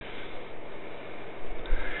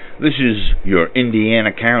This is your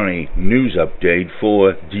Indiana County news update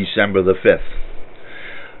for December the 5th.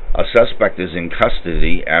 A suspect is in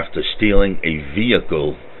custody after stealing a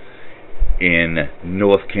vehicle in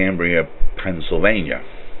North Cambria, Pennsylvania.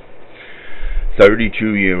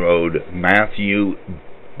 32-year-old Matthew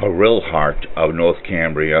Barilhart of North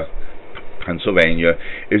Cambria, Pennsylvania,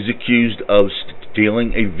 is accused of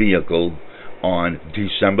stealing a vehicle on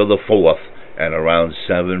December the 4th at around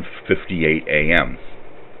 7:58 a.m.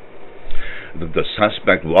 The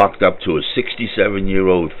suspect walked up to a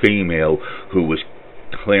 67-year-old female who was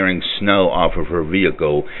clearing snow off of her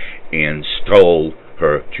vehicle and stole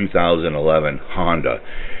her 2011 Honda.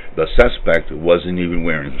 The suspect wasn't even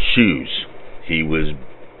wearing shoes. He was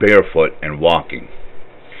barefoot and walking.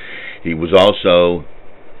 He was also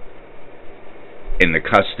in the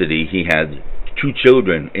custody. He had two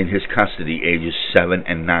children in his custody, ages 7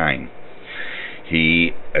 and 9.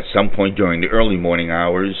 He, at some point during the early morning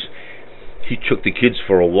hours, he took the kids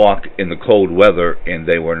for a walk in the cold weather, and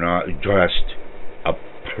they were not dressed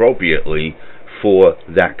appropriately for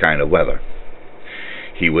that kind of weather.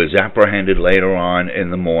 He was apprehended later on in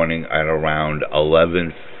the morning at around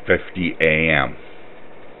 11:50 a.m.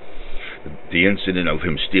 The incident of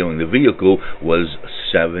him stealing the vehicle was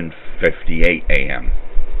 7:58 a.m.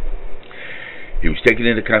 He was taken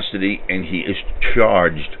into custody, and he is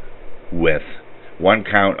charged with 1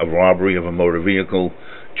 count of robbery of a motor vehicle,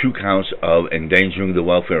 2 counts of endangering the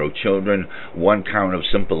welfare of children, 1 count of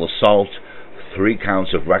simple assault, 3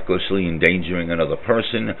 counts of recklessly endangering another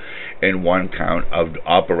person, and 1 count of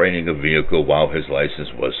operating a vehicle while his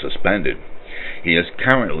license was suspended. He is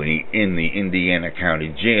currently in the Indiana County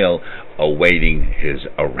Jail awaiting his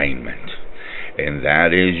arraignment. And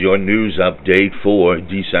that is your news update for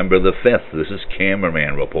December the 5th. This is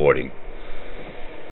Cameraman reporting.